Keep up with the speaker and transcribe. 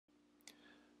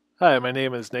Hi, my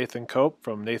name is Nathan Cope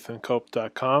from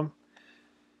nathancope.com.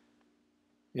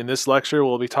 In this lecture,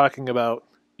 we'll be talking about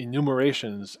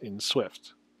enumerations in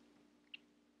Swift.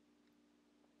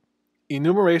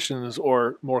 Enumerations,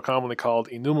 or more commonly called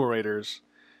enumerators,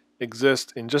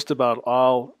 exist in just about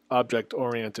all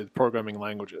object-oriented programming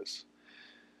languages.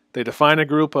 They define a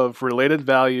group of related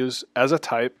values as a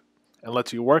type and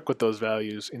let you work with those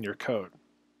values in your code.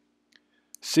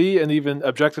 C and even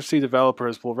Objective-C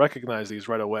developers will recognize these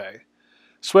right away.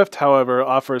 Swift, however,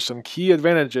 offers some key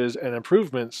advantages and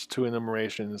improvements to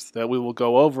enumerations that we will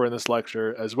go over in this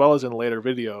lecture as well as in later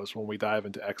videos when we dive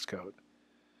into Xcode.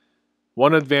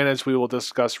 One advantage we will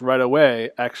discuss right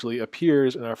away actually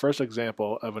appears in our first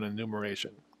example of an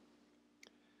enumeration.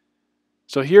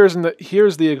 So here's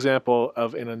the example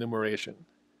of an enumeration.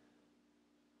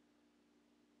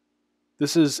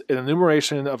 This is an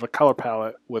enumeration of a color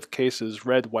palette with cases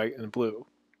red, white, and blue.